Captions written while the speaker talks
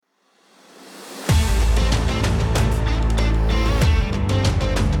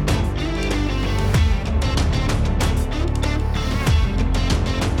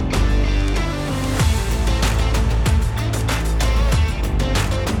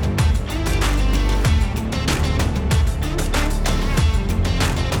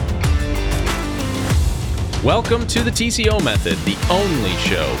Welcome to the TCO Method, the only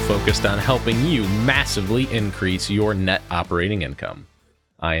show focused on helping you massively increase your net operating income.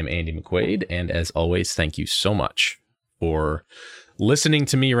 I am Andy McQuaid, and as always, thank you so much for listening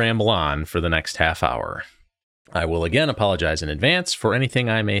to me ramble on for the next half hour. I will again apologize in advance for anything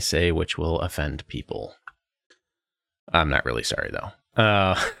I may say which will offend people. I'm not really sorry, though.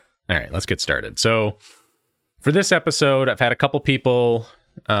 All right, let's get started. So for this episode, I've had a couple people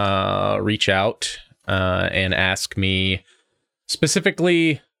reach out and ask me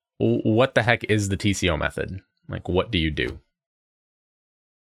specifically, what the heck is the TCO method? Like, what do you do?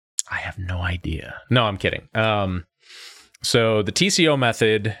 I have no idea. No, I'm kidding. So the TCO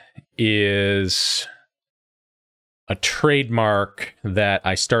method is a trademark that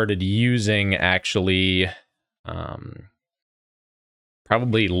I started using actually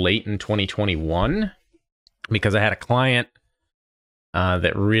probably late in 2021 because I had a client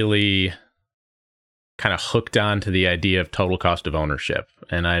that really kind of hooked on to the idea of total cost of ownership.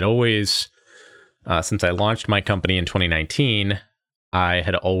 And I'd always, since I launched my company in 2019, I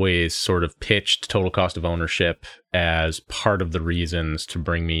had always sort of pitched total cost of ownership as part of the reasons to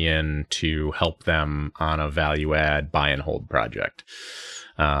bring me in to help them on a value add buy and hold project.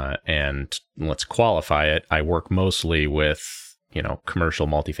 And let's qualify it. I work mostly with, commercial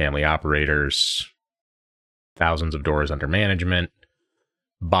multifamily operators, thousands of doors under management.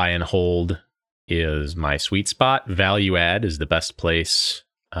 Buy and hold is my sweet spot. Value add is the best place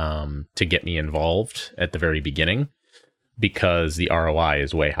to get me involved at the very beginning because the ROI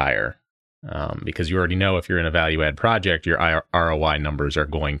is way higher. Because you already know if you're in a value add project, your ROI numbers are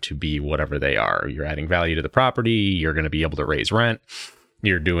going to be whatever they are. You're adding value to the property. You're going to be able to raise rent.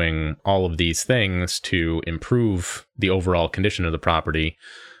 You're doing all of these things to improve the overall condition of the property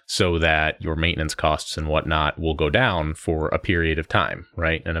so that your maintenance costs and whatnot will go down for a period of time,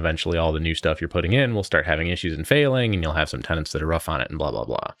 right? And eventually all the new stuff you're putting in will start having issues and failing, and you'll have some tenants that are rough on it and blah, blah,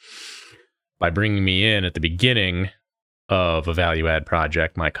 blah. By bringing me in at the beginning of a value add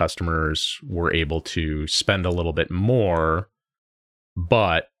project, my customers were able to spend a little bit more,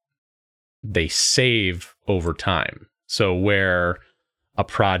 but they save over time. So where a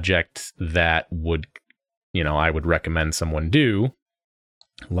project that would, I would recommend someone do,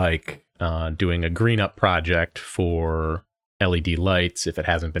 like doing a green up project for LED lights if it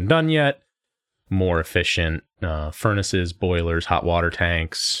hasn't been done yet, more efficient furnaces, boilers, hot water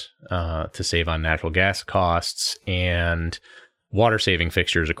tanks to save on natural gas costs, and water saving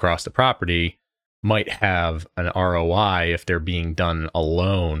fixtures across the property might have an ROI if they're being done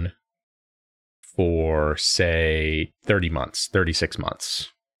alone for, say, 30 months, 36 months,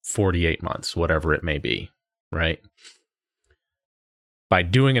 48 months, whatever it may be, right? By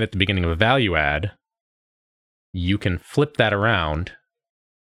doing it at the beginning of a value add, you can flip that around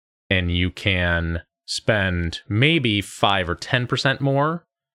and you can spend maybe 5 or 10% more,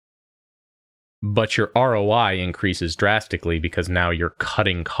 but your ROI increases drastically because now you're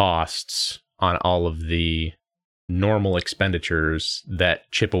cutting costs on all of the normal expenditures that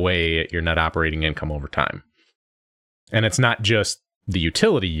chip away at your net operating income over time. And it's not just the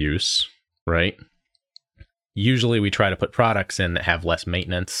utility use, right? Usually we try to put products in that have less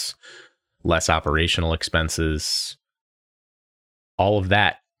maintenance, less operational expenses. All of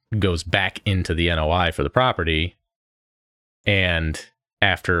that goes back into the NOI for the property. And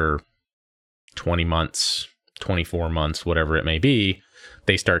after 20 months, 24 months, whatever it may be,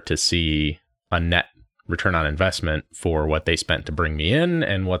 they start to see a net return on investment for what they spent to bring me in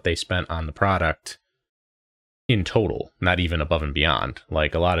and what they spent on the product in total, not even above and beyond.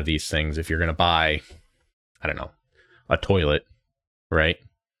 Like a lot of these things, if you're going to buy, I don't know, a toilet, right?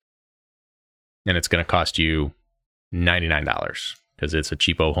 And it's going to cost you $99 because it's a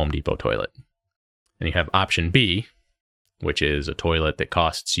cheapo Home Depot toilet. And you have option B, which is a toilet that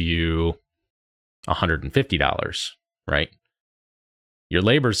costs you $150, right? Your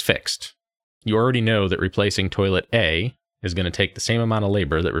labor's fixed. You already know that replacing toilet A is going to take the same amount of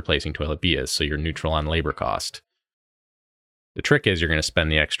labor that replacing toilet B is, so you're neutral on labor cost. The trick is you're going to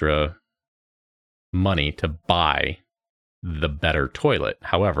spend the extra money to buy the better toilet.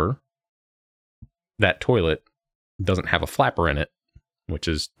 However, that toilet doesn't have a flapper in it, which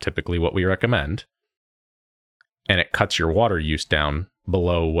is typically what we recommend, and it cuts your water use down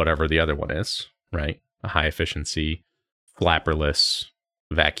below whatever the other one is, right? A high efficiency, flapperless,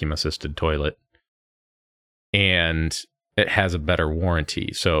 vacuum assisted toilet, and it has a better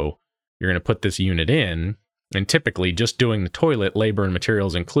warranty. So you're going to put this unit in, and typically just doing the toilet, labor and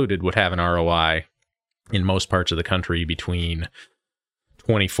materials included, would have an ROI in most parts of the country between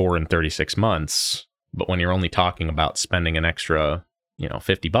 24 and 36 months. But when you're only talking about spending an extra,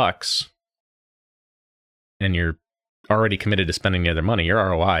 $50, and you're already committed to spending the other money, your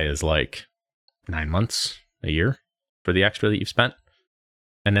ROI is like 9 months, a year for the extra that you've spent.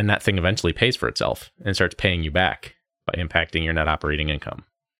 And then that thing eventually pays for itself and starts paying you back by impacting your net operating income,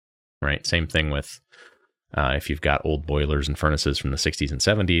 right? Same thing with if you've got old boilers and furnaces from the 60s and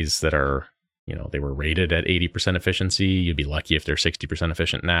 70s that are, they were rated at 80% efficiency. You'd be lucky if they're 60%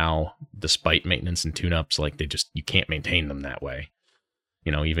 efficient now, despite maintenance and tune-ups. Like you can't maintain them that way.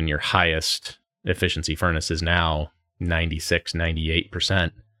 Even your highest efficiency furnaces now, 96,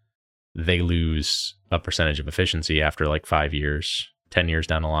 98%, they lose a percentage of efficiency after like 5 years. 10 years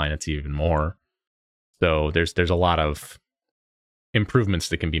down the line, it's even more. So there's a lot of improvements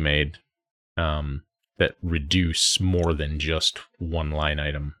that can be made that reduce more than just one line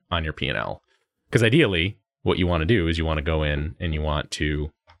item on your P&L. Because ideally, what you want to do is you want to go in and you want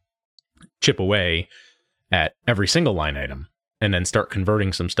to chip away at every single line item and then start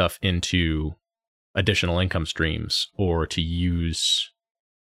converting some stuff into additional income streams, or to use,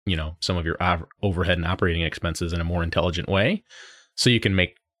 some of your overhead and operating expenses in a more intelligent way, so you can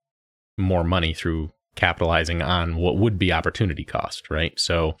make more money through capitalizing on what would be opportunity cost, right?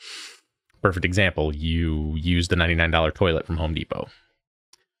 So, perfect example, you use the $99 toilet from Home Depot.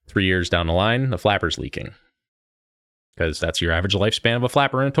 3 years down the line, the flapper's leaking, because that's your average lifespan of a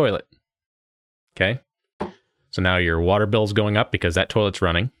flapper in a toilet. Okay? So now your water bill's going up because that toilet's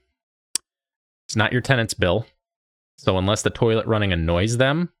running. It's not your tenant's bill. So unless the toilet running annoys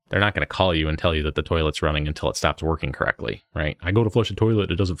them, they're not going to call you and tell you that the toilet's running until it stops working correctly, right? I go to flush a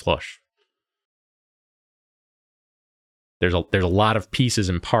toilet, it doesn't flush. There's a lot of pieces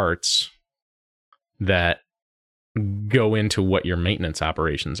and parts that go into what your maintenance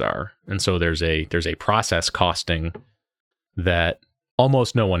operations are. And so there's a process costing that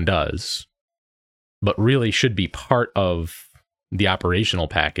almost no one does, but really should be part of the operational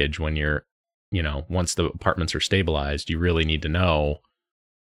package when you're, once the apartments are stabilized. You really need to know,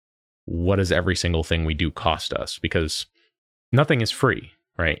 what does every single thing we do cost us? Because nothing is free,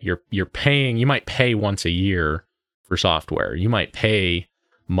 right? You're paying, you might pay once a year for software. You might pay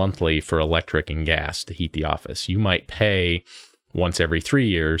monthly for electric and gas to heat the office. You might pay once every 3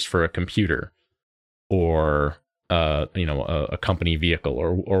 years for a computer, or a company vehicle,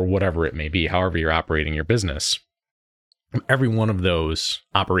 or whatever it may be, however you're operating your business. Every one of those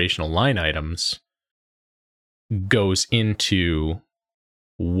operational line items goes into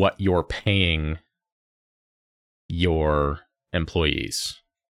what you're paying your employees,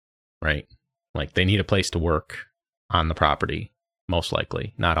 right? Like, they need a place to work on the property, most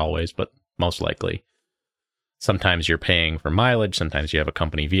likely. Not always, but most likely. Sometimes you're paying for mileage. Sometimes you have a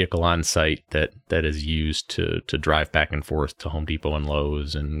company vehicle on site that is used to drive back and forth to Home Depot and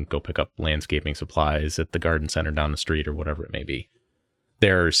Lowe's and go pick up landscaping supplies at the garden center down the street, or whatever it may be.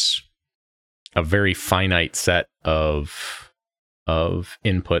 There's a very finite set of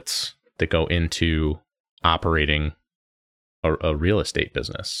inputs that go into operating a real estate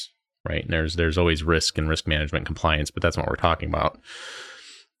business, right? And there's always risk and risk management compliance, but that's not what we're talking about.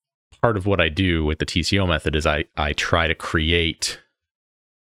 Part of what I do with the TCO method is I try to create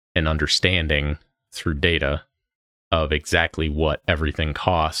an understanding through data of exactly what everything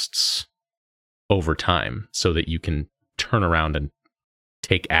costs over time, so that you can turn around and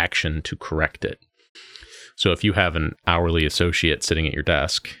take action to correct it. So if you have an hourly associate sitting at your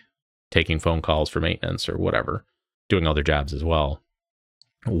desk, taking phone calls for maintenance or whatever, doing other jobs as well,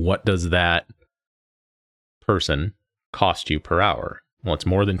 what does that person cost you per hour? Well, it's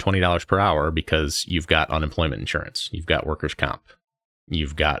more than $20 per hour, because you've got unemployment insurance, you've got workers' comp,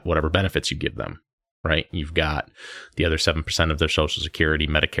 you've got whatever benefits you give them, right? You've got the other 7% of their Social Security,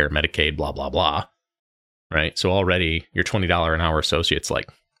 Medicare, Medicaid, blah, blah, blah, right? So already your $20 an hour associate's like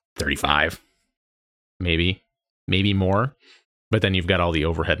 35, maybe more. But then you've got all the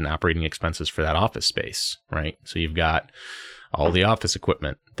overhead and operating expenses for that office space, right? So you've got all the office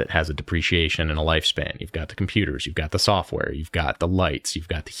equipment that has a depreciation and a lifespan. You've got the computers, you've got the software, you've got the lights, you've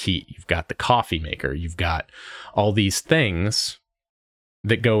got the heat, you've got the coffee maker, you've got all these things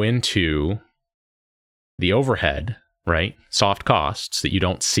that go into the overhead, right? Soft costs that you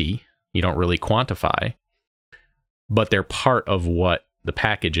don't see, you don't really quantify, but they're part of what the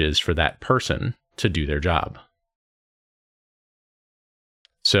package is for that person to do their job.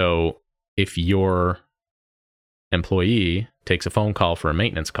 So if your employee takes a phone call for a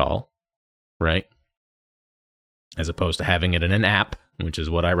maintenance call, right, as opposed to having it in an app, which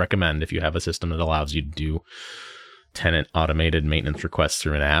is what I recommend if you have a system that allows you to do tenant automated maintenance requests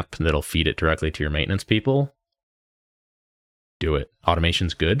through an app that'll feed it directly to your maintenance people, do it.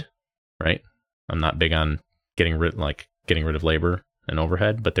 Automation's good, right? I'm not big on getting rid of labor and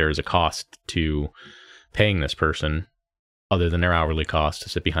overhead, but there is a cost to paying this person other than their hourly cost to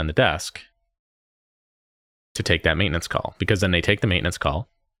sit behind the desk to take that maintenance call, because then they take the maintenance call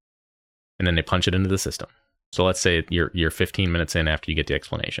and then they punch it into the system. So let's say you're 15 minutes in after you get the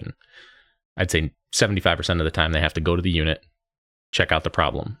explanation. I'd say 75% of the time they have to go to the unit, check out the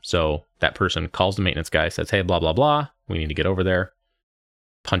problem. So that person calls the maintenance guy, says, hey, blah, blah, blah, we need to get over there,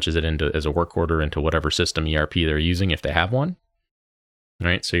 punches it into as a work order into whatever system ERP they're using if they have one.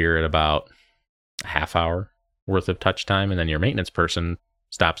 Right? So you're at about a half hour worth of touch time, and then your maintenance person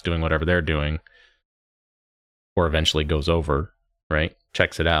stops doing whatever they're doing or eventually goes over, right?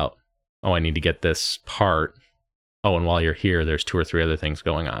 Checks it out. Oh, I need to get this part. Oh, and while you're here, there's 2 or 3 other things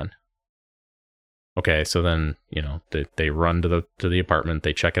going on. Okay, so then, they run to the apartment,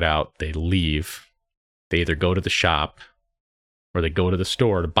 they check it out, they leave. They either go to the shop or they go to the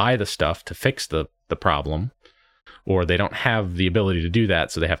store to buy the stuff to fix the problem, or they don't have the ability to do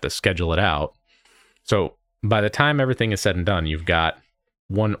that, so they have to schedule it out. So by the time everything is said and done, you've got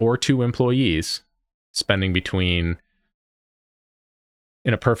 1 or 2 employees spending between,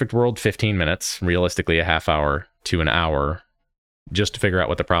 in a perfect world, 15 minutes, realistically a half hour to an hour, just to figure out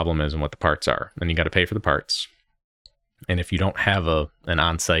what the problem is and what the parts are. Then you got to pay for the parts. And if you don't have an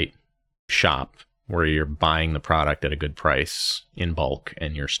on-site shop where you're buying the product at a good price in bulk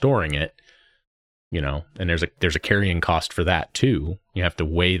and you're storing it, and there's a carrying cost for that too. You have to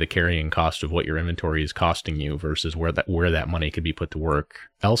weigh the carrying cost of what your inventory is costing you versus where that money could be put to work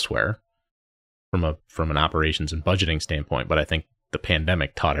elsewhere from an operations and budgeting standpoint. But I think the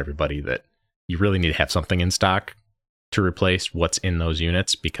pandemic taught everybody that you really need to have something in stock to replace what's in those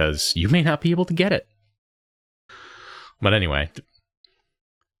units, because you may not be able to get it. But anyway,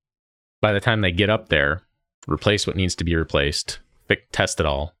 by the time they get up there, replace what needs to be replaced, test it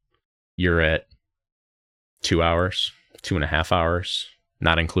all, you're at 2 hours, 2.5 hours,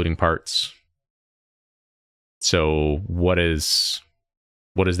 not including parts. So what is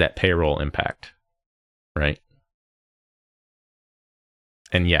that payroll impact, right?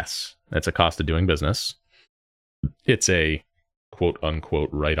 And yes, that's a cost of doing business. It's a quote unquote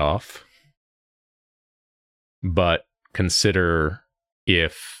write-off. But consider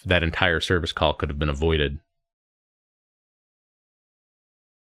if that entire service call could have been avoided.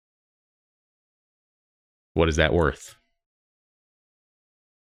 What is that worth?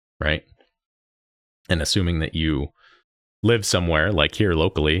 Right? And assuming that you live somewhere like here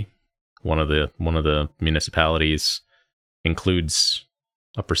locally, one of the municipalities includes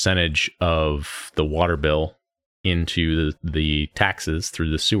a percentage of the water bill into the taxes through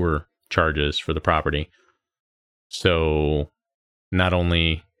the sewer charges for the property. So not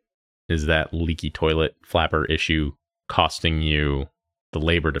only is that leaky toilet flapper issue costing you the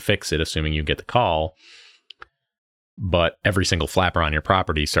labor to fix it, assuming you get the call, but every single flapper on your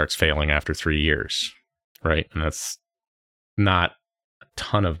property starts failing after 3 years, right? And that's not a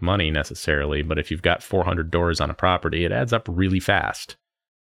ton of money necessarily, but if you've got 400 doors on a property, it adds up really fast.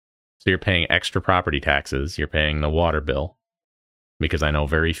 So you're paying extra property taxes, you're paying the water bill, because I know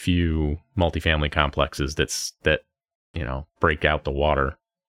very few multifamily complexes that break out the water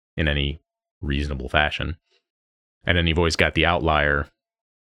in any reasonable fashion. And then you've always got the outlier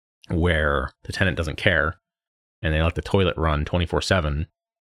where the tenant doesn't care and they let the toilet run 24/7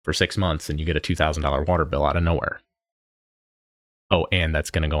 for 6 months and you get a $2,000 water bill out of nowhere. Oh, and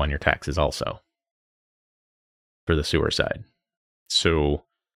that's going to go on your taxes also for the sewer side. So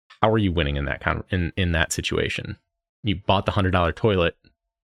how are you winning in that situation? You bought the $100 toilet,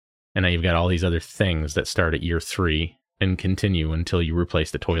 and now you've got all these other things that start at year 3 and continue until you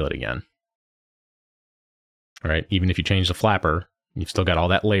replace the toilet again. All right, even if you change the flapper, you've still got all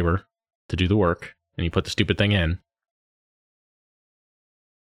that labor to do the work, and you put the stupid thing in,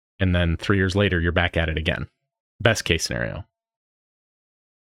 and then 3 years later, you're back at it again. Best case scenario.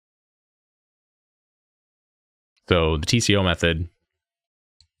 So the TCO method,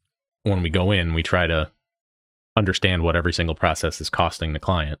 when we go in, we try to understand what every single process is costing the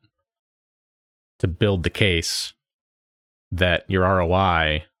client to build the case that your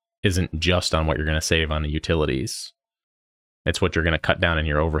ROI isn't just on what you're going to save on the utilities. It's what you're going to cut down in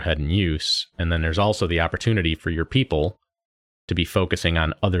your overhead and use. And then there's also the opportunity for your people to be focusing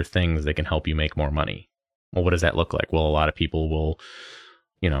on other things that can help you make more money. Well, what does that look like? Well, a lot of people will,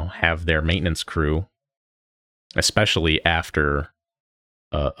 have their maintenance crew, especially after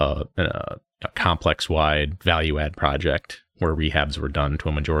a complex-wide value-add project where rehabs were done to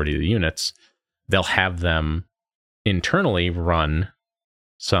a majority of the units, they'll have them internally run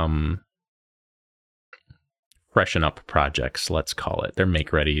some freshen up projects, let's call it. They're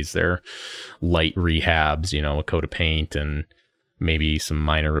make-readies, they're light rehabs, a coat of paint and maybe some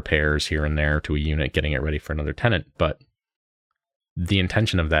minor repairs here and there to a unit, getting it ready for another tenant. But the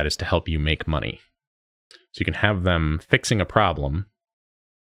intention of that is to help you make money. So you can have them fixing a problem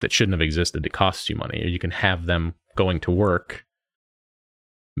that shouldn't have existed that costs you money, or you can have them going to work,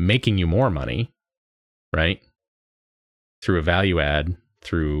 making you more money, right? Through a value add,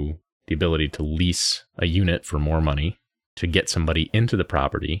 through the ability to lease a unit for more money, to get somebody into the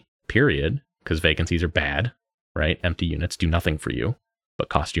property, period, because vacancies are bad, right? Empty units do nothing for you, but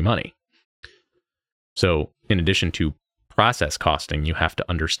cost you money. So in addition to process costing, you have to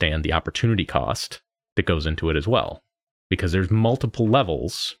understand the opportunity cost that goes into it as well, because there's multiple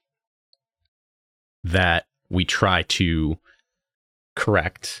levels that we try to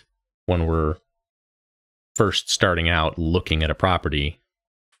correct when we're first starting out looking at a property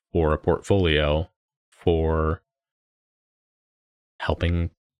or a portfolio for helping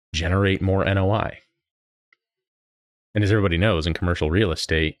generate more NOI. And as everybody knows, in commercial real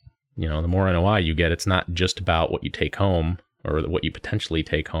estate, the more NOI you get, it's not just about what you take home or what you potentially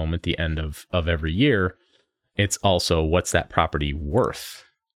take home at the end of every year. It's also what's that property worth,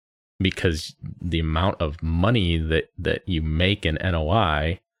 because the amount of money that you make in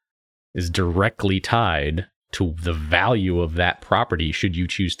NOI is directly tied to the value of that property should you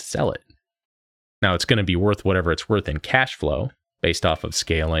choose to sell it. Now, it's going to be worth whatever it's worth in cash flow based off of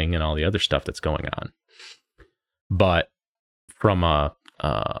scaling and all the other stuff that's going on. But from a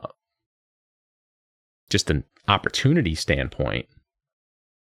just an opportunity standpoint,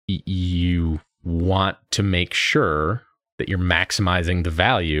 you want to make sure that you're maximizing the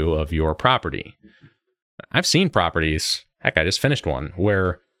value of your property. I've seen properties, heck, I just finished one,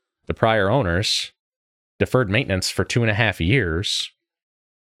 where the prior owners deferred maintenance for 2.5 years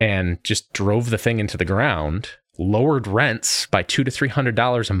and just drove the thing into the ground, lowered rents by $200 to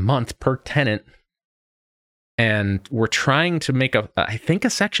 $300 a month per tenant, and were trying to make I think a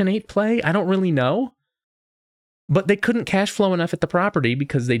Section 8 play. I don't really know. But they couldn't cash flow enough at the property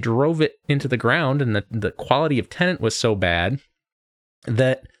because they drove it into the ground, and the quality of tenant was so bad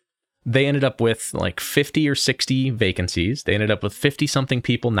that they ended up with like 50 or 60 vacancies. They ended up with 50-something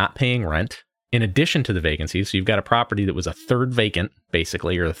people not paying rent in addition to the vacancies. So you've got a property that was a third vacant,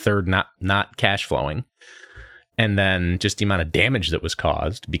 basically, or a third not cash flowing. And then just the amount of damage that was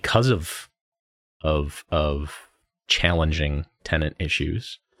caused because of challenging tenant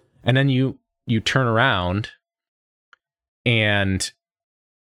issues. And then you turn around, and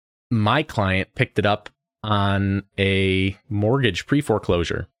my client picked it up on a mortgage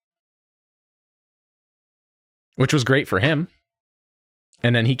pre-foreclosure, which was great for him.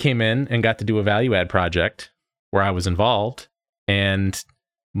 And then he came in and got to do a value add project where I was involved, and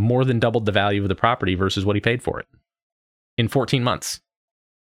more than doubled the value of the property versus what he paid for it in 14 months.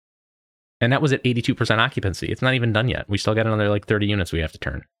 And that was at 82% occupancy. It's not even done yet. We still got another like 30 units we have to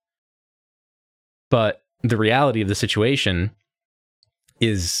turn. But the reality of the situation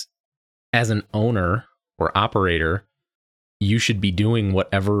is, as an owner or operator, you should be doing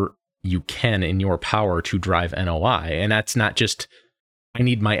whatever you can in your power to drive NOI. And that's not just, I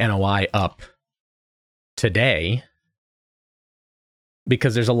need my NOI up today,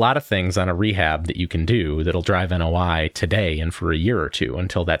 because there's a lot of things on a rehab that you can do that'll drive NOI today and for a year or two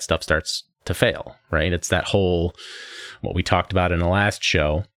until that stuff starts to fail, right? It's that whole, what we talked about in the last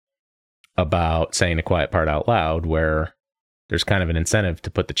show, about saying the quiet part out loud, where there's kind of an incentive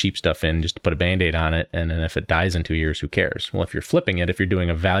to put the cheap stuff in just to put a Band-Aid on it, and then if it dies in 2 years, who cares? Well, if you're flipping it, if you're doing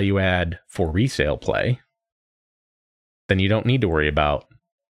a value add for resale play, then you don't need to worry about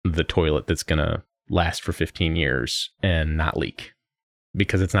the toilet that's going to last for 15 years and not leak,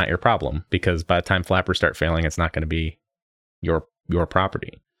 because it's not your problem, because by the time flappers start failing, it's not going to be your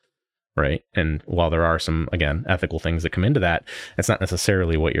property. Right. And while there are some, again, ethical things that come into that, it's not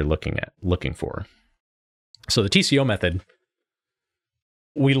necessarily what you're looking for. So the TCO method,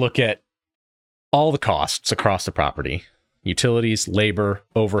 we look at all the costs across the property: utilities, labor,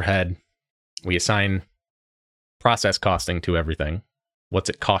 overhead. We assign process costing to everything. What's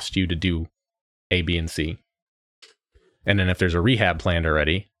it cost you to do A, B, and C? And then if there's a rehab planned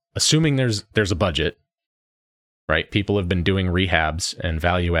already, assuming there's a budget, right? People have been doing rehabs and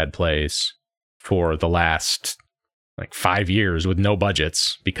value add plays for the last like 5 years with no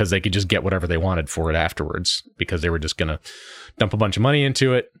budgets, because they could just get whatever they wanted for it afterwards, because they were just going to dump a bunch of money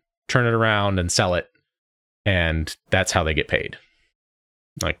into it, turn it around and sell it. And that's how they get paid.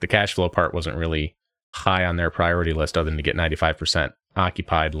 Like the cash flow part wasn't really high on their priority list, other than to get 95%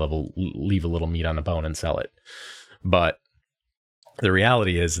 occupied level, leave a little meat on the bone and sell it. But the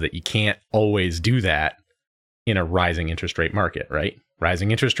reality is that you can't always do that in a rising interest rate market, right?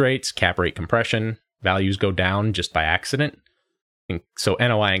 Rising interest rates, cap rate compression, values go down just by accident. And so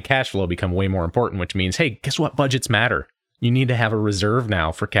NOI and cash flow become way more important, which means, hey, guess what? Budgets matter. You need to have a reserve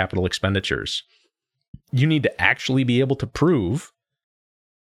now for capital expenditures. You need to actually be able to prove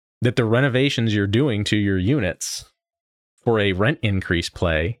that the renovations you're doing to your units for a rent increase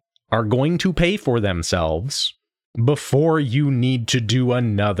play are going to pay for themselves before you need to do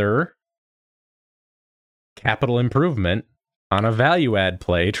another capital improvement on a value add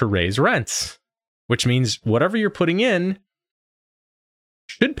play to raise rents, which means whatever you're putting in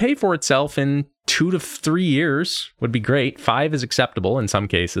should pay for itself in 2 to 3 years would be great. 5 is acceptable in some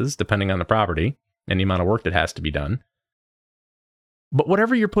cases, depending on the property and the amount of work that has to be done. But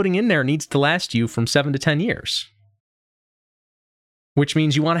whatever you're putting in there needs to last you from 7 to 10 years, which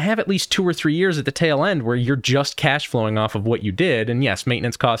means you want to have at least 2 or 3 years at the tail end where you're just cash flowing off of what you did. And yes,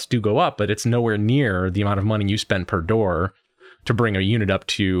 maintenance costs do go up, but it's nowhere near the amount of money you spend per door to bring a unit up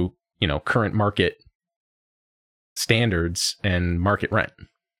to, current market standards and market rent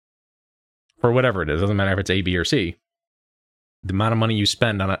for whatever it is. Doesn't matter if it's A, B, or C. The amount of money you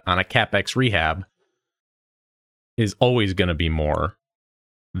spend on a CapEx rehab is always going to be more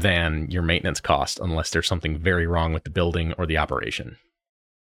than your maintenance cost unless there's something very wrong with the building or the operation.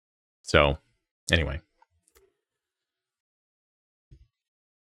 So, anyway.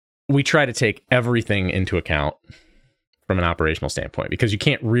 We try to take everything into account from an operational standpoint because you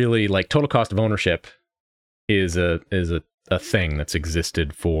can't really, total cost of ownership is a thing that's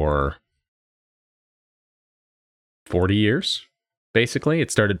existed for 40 years, basically.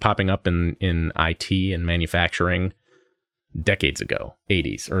 It started popping up in IT and manufacturing decades ago,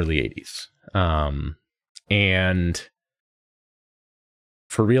 early 80s. And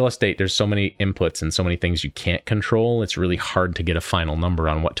for real estate, there's so many inputs and so many things you can't control. It's really hard to get a final number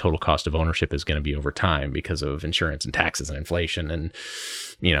on what total cost of ownership is going to be over time because of insurance and taxes and inflation and,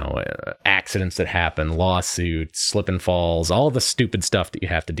 accidents that happen, lawsuits, slip and falls, all the stupid stuff that you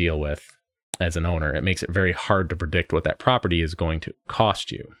have to deal with as an owner. It makes it very hard to predict what that property is going to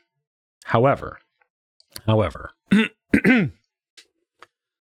cost you. However,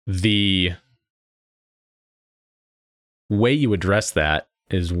 the way you address that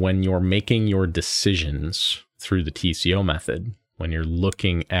is when you're making your decisions through the TCO method, when you're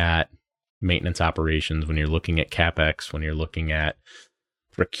looking at maintenance operations, when you're looking at CapEx, when you're looking at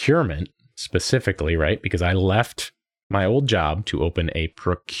procurement specifically, right? Because I left my old job to open a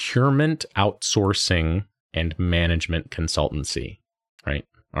procurement outsourcing and management consultancy, right?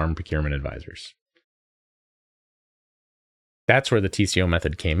 Armed Procurement Advisors. That's where the TCO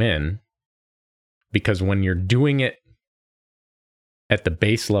method came in, because when you're doing it at the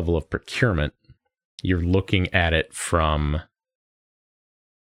base level of procurement, you're looking at it from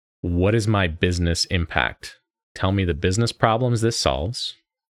what is my business impact? Tell me the business problems this solves.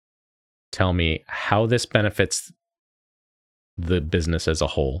 Tell me how this benefits the business as a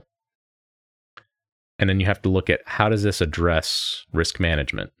whole. And then you have to look at how does this address risk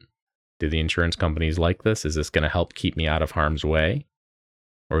management? Do the insurance companies like this? Is this going to help keep me out of harm's way?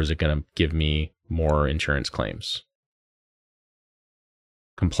 Or is it going to give me more insurance claims?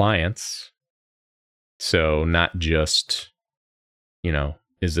 Compliance. So not just,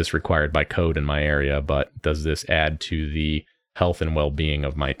 is this required by code in my area, but does this add to the health and well-being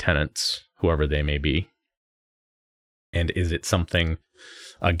of my tenants, whoever they may be? And is it something,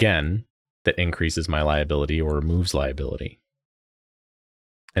 again, that increases my liability or removes liability?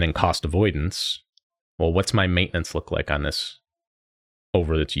 And in cost avoidance, well, what's my maintenance look like on this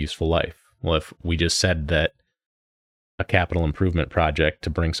over its useful life? Well, if we just said that a capital improvement project to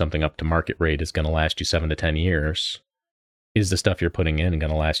bring something up to market rate is going to last you 7 to 10 years, is the stuff you're putting in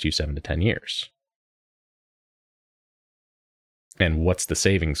going to last you 7 to 10 years? And what's the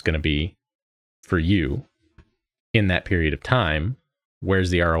savings going to be for you in that period of time? Where's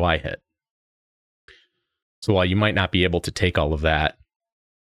the ROI hit? So while you might not be able to take all of that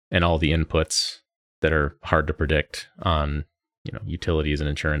and all the inputs that are hard to predict on, utilities and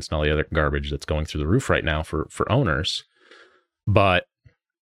insurance and all the other garbage that's going through the roof right now for owners, but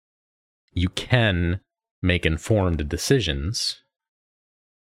you can make informed decisions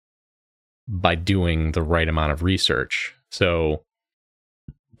by doing the right amount of research. So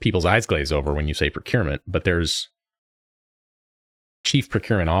people's eyes glaze over when you say procurement, but there's chief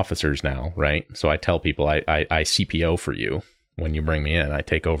procurement officers now, right? So I tell people I CPO for you when you bring me in. I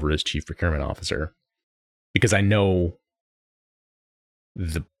take over as chief procurement officer because I know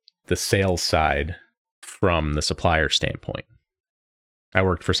the sales side from the supplier standpoint. I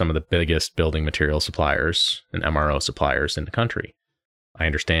worked for some of the biggest building material suppliers and MRO suppliers in the country. I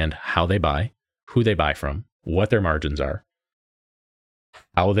understand how they buy, who they buy from, what their margins are,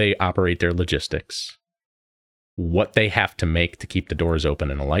 how they operate their logistics, what they have to make to keep the doors open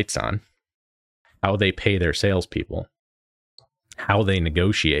and the lights on, how they pay their salespeople, how they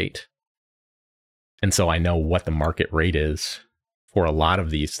negotiate. And so I know what the market rate is for a lot of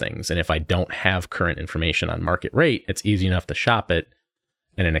these things. And if I don't have current information on market rate, it's easy enough to shop it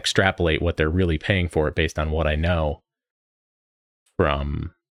and then extrapolate what they're really paying for it based on what I know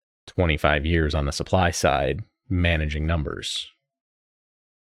from 25 years on the supply side managing numbers.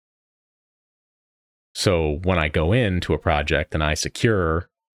 So when I go into a project and I secure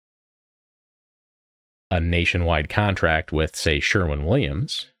a nationwide contract with, say,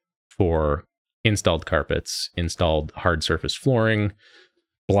 Sherwin-Williams for installed carpets, installed hard surface flooring,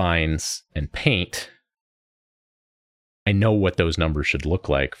 blinds, and paint, I know what those numbers should look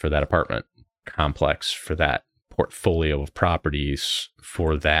like for that apartment complex, for that portfolio of properties,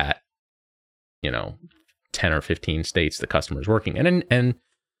 for that, 10 or 15 states the customer's working in. And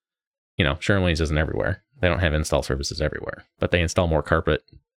Sherwin-Williams isn't everywhere. They don't have install services everywhere, but they install more carpet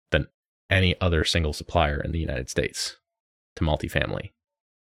than any other single supplier in the United States to multifamily.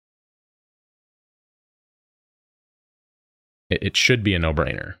 It should be a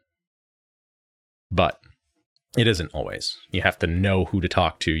no-brainer, but it isn't always. You have to know who to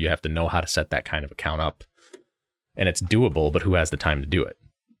talk to. You have to know how to set that kind of account up. And it's doable, but who has the time to do it?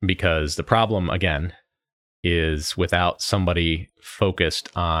 Because the problem, again, is without somebody focused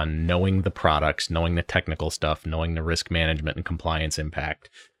on knowing the products, knowing the technical stuff, knowing the risk management and compliance impact,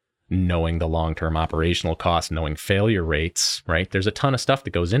 knowing the long-term operational costs, knowing failure rates, right? There's a ton of stuff that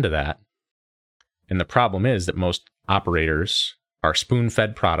goes into that. And the problem is that most operators are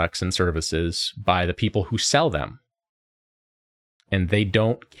spoon-fed products and services by the people who sell them. And they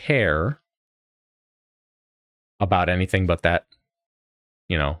don't care about anything but that,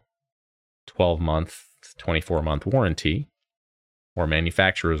 12-month, 24-month warranty or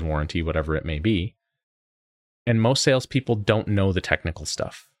manufacturer's warranty, whatever it may be. And most salespeople don't know the technical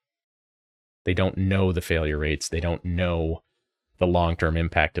stuff. They don't know the failure rates. They don't know the long-term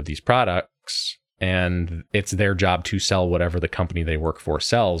impact of these products. And it's their job to sell whatever the company they work for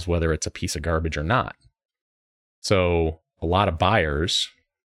sells, whether it's a piece of garbage or not. So a lot of buyers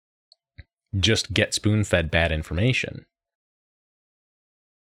just get spoon-fed bad information.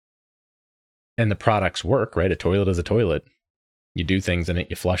 And the products work, right? A toilet is a toilet. You do things in it,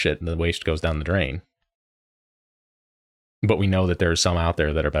 you flush it, and the waste goes down the drain. But we know that there's some out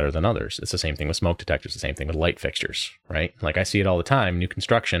there that are better than others. It's the same thing with smoke detectors, the same thing with light fixtures, right? Like I see it all the time, new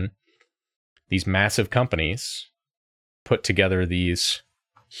construction. These massive companies put together these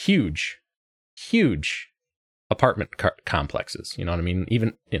huge apartment complexes. You know what I mean?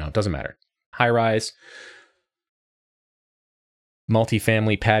 Even, it doesn't matter. High rise,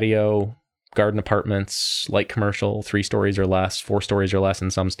 multifamily patio, garden apartments, light commercial, 3 stories or less, 4 stories or less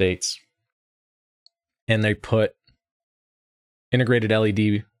in some states. And they put integrated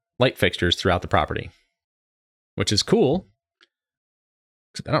LED light fixtures throughout the property, which is cool.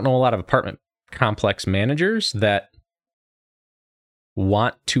 I don't know a lot of apartment complex managers that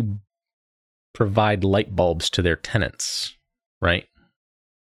want to provide light bulbs to their tenants, right?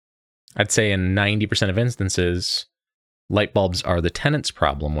 I'd say in 90% of instances, light bulbs are the tenant's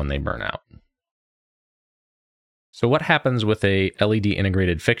problem when they burn out. So what happens with a LED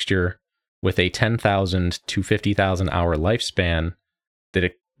integrated fixture with a 10,000 to 50,000 hour lifespan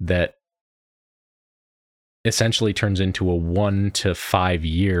that essentially turns into a 1 to 5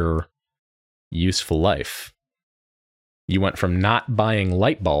 year useful life? You went from not buying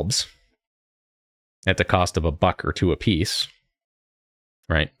light bulbs at the cost of $1 or $2 a piece,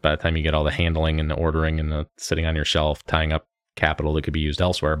 right? By the time you get all the handling and the ordering and the sitting on your shelf, tying up capital that could be used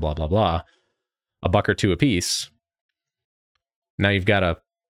elsewhere, blah, blah, blah, $1 or $2 a piece. Now you've got a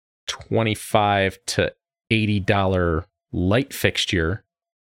 $25 to $80 light fixture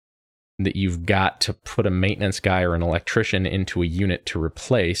that you've got to put a maintenance guy or an electrician into a unit to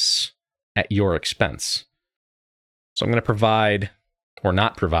replace at your expense. So I'm going to provide or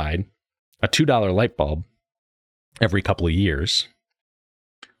not provide a $2 light bulb every couple of years,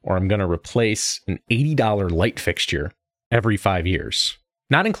 or I'm going to replace an $80 light fixture every 5 years,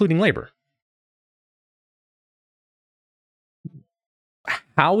 not including labor.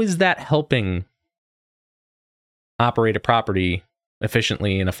 How is that helping operate a property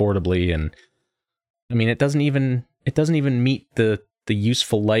efficiently and affordably? And I mean, it doesn't even meet the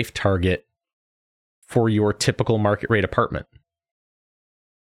useful life target for your typical market rate apartment.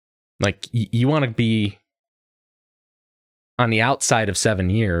 Like you want to be on the outside of 7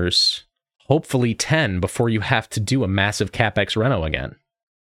 years, hopefully 10 before you have to do a massive CapEx reno again.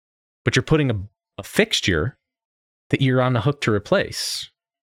 But you're putting a fixture that you're on the hook to replace.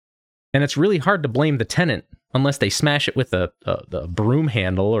 And it's really hard to blame the tenant unless they smash it with a broom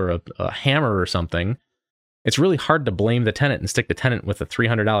handle or a hammer or something, it's really hard to blame the tenant and stick the tenant with a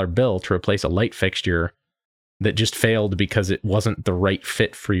 $300 bill to replace a light fixture that just failed because it wasn't the right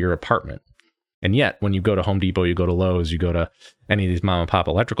fit for your apartment. And yet, when you go to Home Depot, you go to Lowe's, you go to any of these mom and pop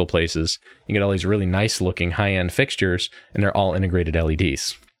electrical places, you get all these really nice looking high-end fixtures, and they're all integrated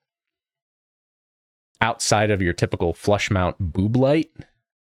LEDs. Outside of your typical flush mount boob light,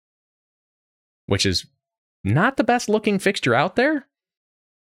 which is not the best looking fixture out there,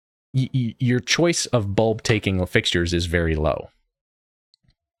 your choice of bulb taking fixtures is very low.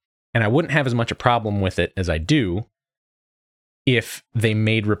 And I wouldn't have as much a problem with it as I do if they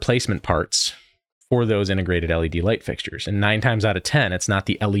made replacement parts for those integrated LED light fixtures. And 9 times out of 10, it's not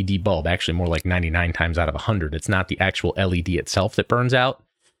the LED bulb. Actually, more like 99 times out of 100, it's not the actual LED itself that burns out.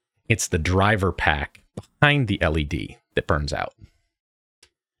 It's the driver pack behind the LED that burns out.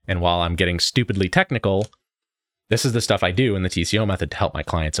 And while I'm getting stupidly technical, this is the stuff I do in the TCO method to help my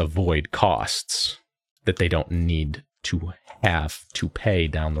clients avoid costs that they don't need to have to pay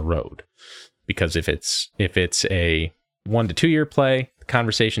down the road. Because if it's a 1 to 2 year play, the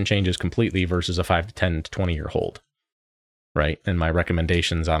conversation changes completely versus a 5 to 10 to 20 year hold, right? And my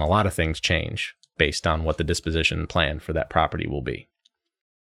recommendations on a lot of things change based on what the disposition plan for that property will be.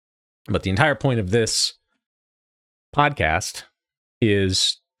 But the entire point of this podcast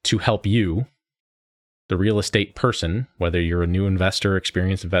is to help you, the real estate person, whether you're a new investor,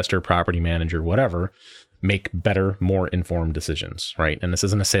 experienced investor, property manager, whatever, make better, more informed decisions, right? And this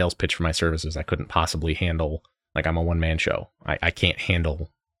isn't a sales pitch for my services. I couldn't possibly handle, like, I'm a one-man show. I can't handle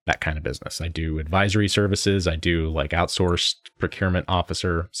that kind of business. I do advisory services. I do like outsourced procurement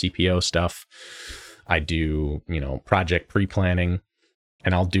officer, CPO stuff. I do, project pre-planning,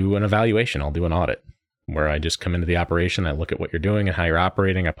 and I'll do an evaluation. I'll do an audit where I just come into the operation. I look at what you're doing and how you're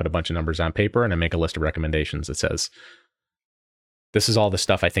operating. I put a bunch of numbers on paper and I make a list of recommendations that says, this is all the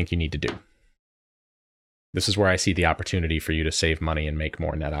stuff I think you need to do. This is where I see the opportunity for you to save money and make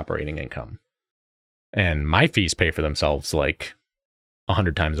more net operating income. And my fees pay for themselves like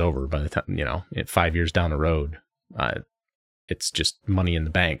 100 times over by the time, 5 years down the road. It's just money in the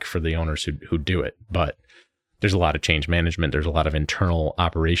bank for the owners who do it. But there's a lot of change management. There's a lot of internal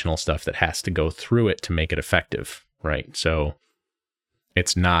operational stuff that has to go through it to make it effective, right? So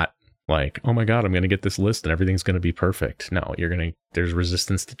it's not like, oh my God, I'm going to get this list and everything's going to be perfect. No, there's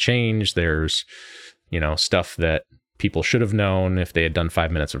resistance to change. There's, stuff that people should have known if they had done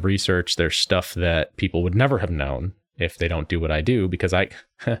 5 minutes of research. There's stuff that people would never have known if they don't do what I do, because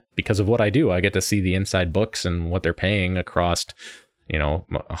of what I do, I get to see the inside books and what they're paying across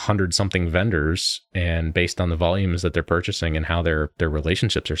 100 something vendors, and based on the volumes that they're purchasing and how their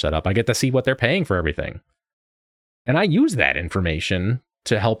relationships are set up, I get to see what they're paying for everything. And I use that information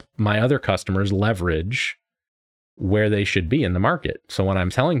to help my other customers leverage where they should be in the market. So when I'm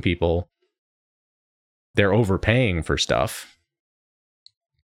telling people they're overpaying for stuff,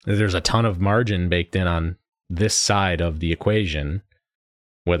 there's a ton of margin baked in on this side of the equation,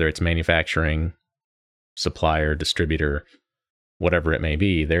 whether it's manufacturing, supplier, distributor, whatever it may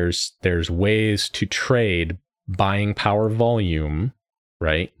be. There's ways to trade buying power volume,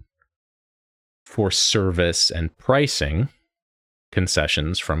 right, for service and pricing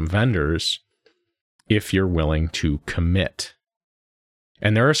concessions from vendors if you're willing to commit.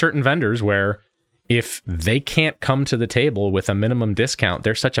 And there are certain vendors where if they can't come to the table with a minimum discount,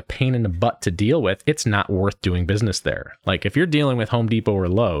 they're such a pain in the butt to deal with, it's not worth doing business there. Like if you're dealing with Home Depot or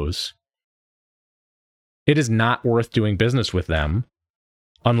Lowe's, it is not worth doing business with them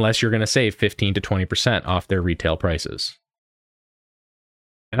unless you're going to save 15 to 20% off their retail prices.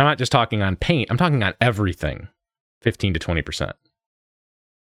 And I'm not just talking on paint, I'm talking on everything, 15 to 20%.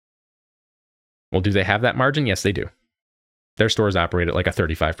 Well, do they have that margin? Yes, they do. Their stores operate at like a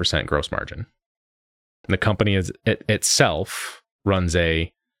 35% gross margin. The company itself runs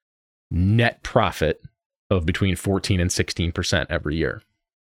a net profit of between 14 and 16% every year.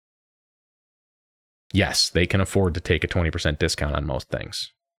 Yes, they can afford to take a 20% discount on most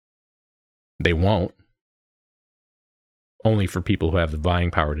things. They won't. Only for people who have the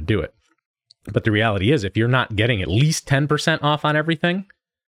buying power to do it. But the reality is, if you're not getting at least 10% off on everything,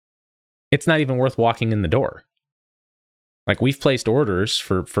 it's not even worth walking in the door. Like we've placed orders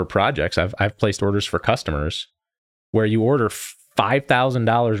for projects. I've placed orders for customers where you order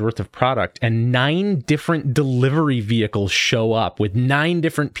 $5,000 worth of product and 9 different delivery vehicles show up with 9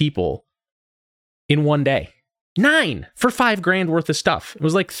 different people in one day. 9 for $5,000 worth of stuff. It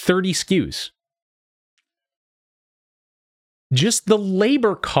was like 30 SKUs. Just the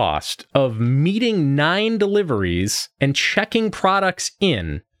labor cost of meeting 9 deliveries and checking products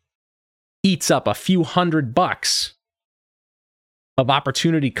in eats up a few $100 of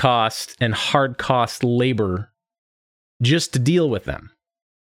opportunity cost and hard cost labor just to deal with them.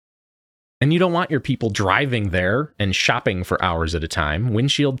 And you don't want your people driving there and shopping for hours at a time.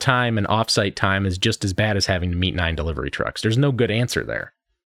 Windshield time and offsite time is just as bad as having to meet 9 delivery trucks. There's no good answer there.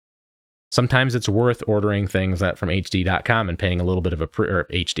 Sometimes it's worth ordering things from HD.com and paying a little bit of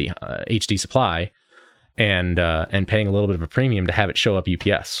HD Supply and paying a little bit of a premium to have it show up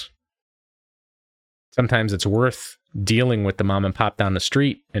UPS. Sometimes it's worth dealing with the mom and pop down the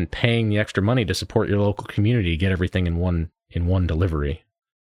street and paying the extra money to support your local community to get everything in one delivery.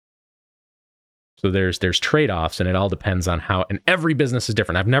 So there's trade-offs, and it all depends on how, and every business is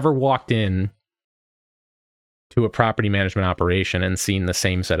different. I've never walked in to a property management operation and seen the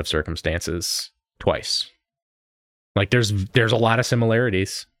same set of circumstances twice. Like there's a lot of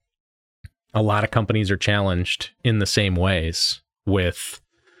similarities. A lot of companies are challenged in the same ways with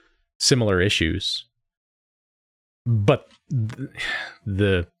similar issues. But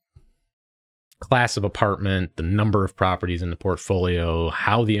the class of apartment, the number of properties in the portfolio,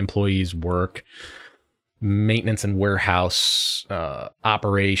 how the employees work, maintenance and warehouse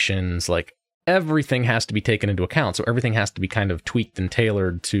operations, like everything has to be taken into account. So everything has to be kind of tweaked and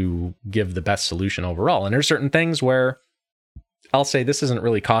tailored to give the best solution overall. And there's certain things where I'll say this isn't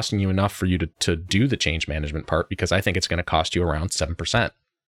really costing you enough for you to do the change management part, because I think it's going to cost you around 7%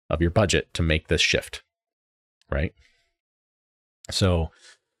 of your budget to make this shift, right? So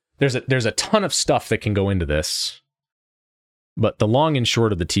there's a ton of stuff that can go into this, but the long and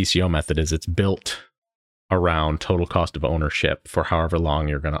short of the TCO method is it's built around total cost of ownership for however long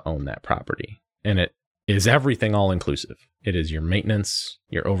you're going to own that property. And it is everything all inclusive. It is your maintenance,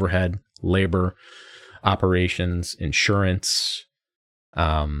 your overhead, labor, operations, insurance.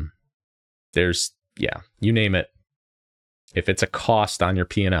 You name it. If it's a cost on your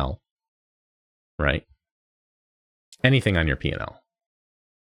P&L, right? Anything on your P&L,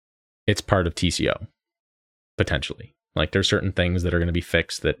 it's part of TCO, potentially. Like there's certain things that are going to be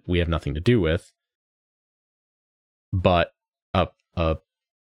fixed that we have nothing to do with, but a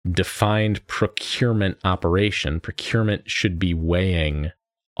defined procurement should be weighing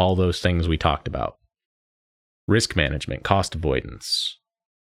all those things we talked about. Risk management, cost avoidance,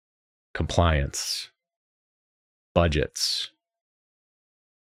 compliance, budgets,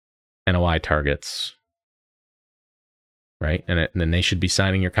 NOI targets, right? And then they should be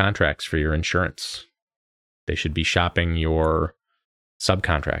signing your contracts for your insurance. They should be shopping your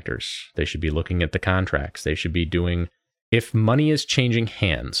subcontractors. They should be looking at the contracts. They should be doing, if money is changing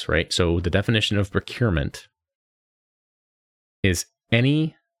hands, right? So the definition of procurement is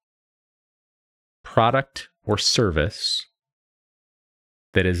any product or service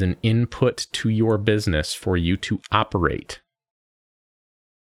that is an input to your business for you to operate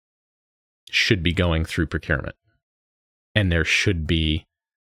should be going through procurement. And there should be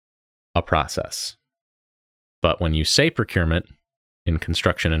a process. But when you say procurement in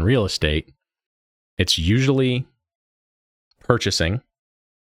construction and real estate, it's usually purchasing.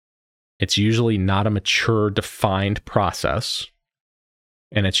 It's usually not a mature, defined process.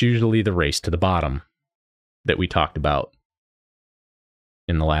 And it's usually the race to the bottom that we talked about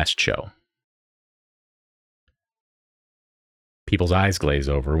in the last show. People's eyes glaze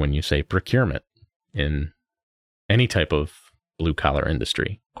over when you say procurement in any type of blue-collar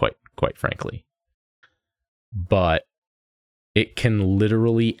industry, quite frankly. But it can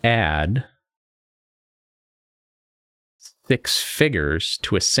literally add 6 figures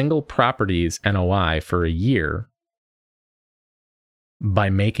to a single property's NOI for a year by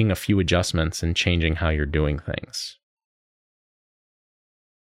making a few adjustments and changing how you're doing things.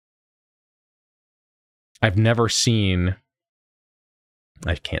 I've never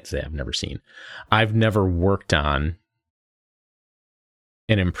worked on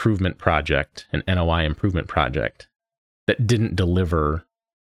an improvement project, an NOI improvement project, that didn't deliver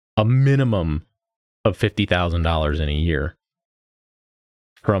a minimum of $50,000 in a year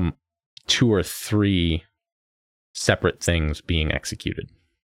from 2 or 3 separate things being executed.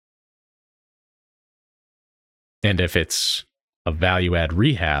 And if it's a value add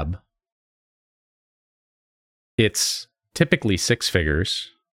rehab, it's typically 6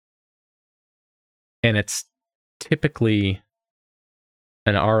 figures, and it's typically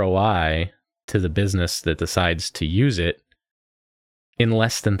an ROI to the business that decides to use it in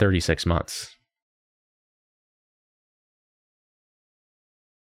less than 36 months.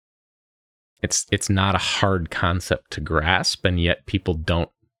 It's not a hard concept to grasp, and yet people don't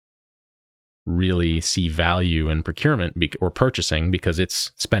really see value in procurement or purchasing because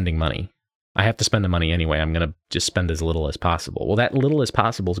it's spending money. I have to spend the money anyway. I'm going to just spend as little as possible. Well, that little as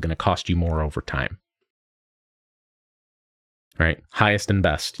possible is going to cost you more over time. Right? Highest and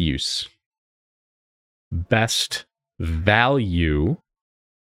best use. Best value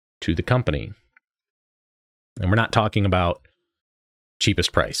to the company. And we're not talking about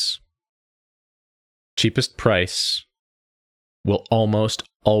cheapest price. Cheapest price will almost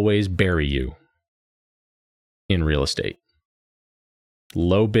always bury you in real estate.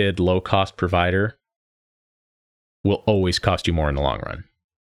 Low bid, low cost provider will always cost you more in the long run,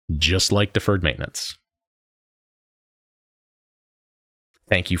 just like deferred maintenance.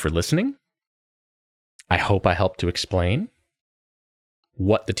 Thank you for listening. I hope I helped to explain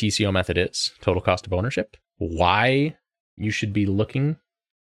what the TCO method is, total cost of ownership, why you should be looking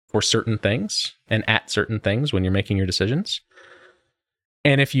for certain things and at certain things when you're making your decisions.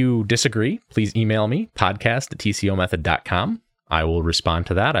 And if you disagree, please email me, podcast@tcomethod.com. I will respond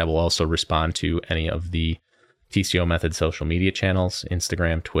to that. I will also respond to any of the TCO Method social media channels,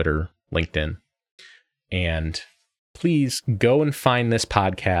 Instagram, Twitter, LinkedIn. And please go and find this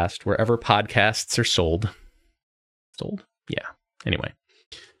podcast wherever podcasts are sold. Sold? Yeah. Anyway,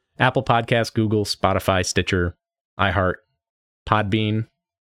 Apple Podcasts, Google, Spotify, Stitcher, iHeart, Podbean,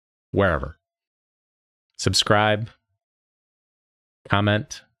 wherever. Subscribe,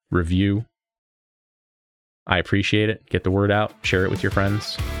 comment, review. I appreciate it. Get the word out. Share it with your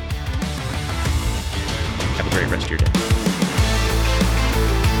friends. Have a great rest of your day.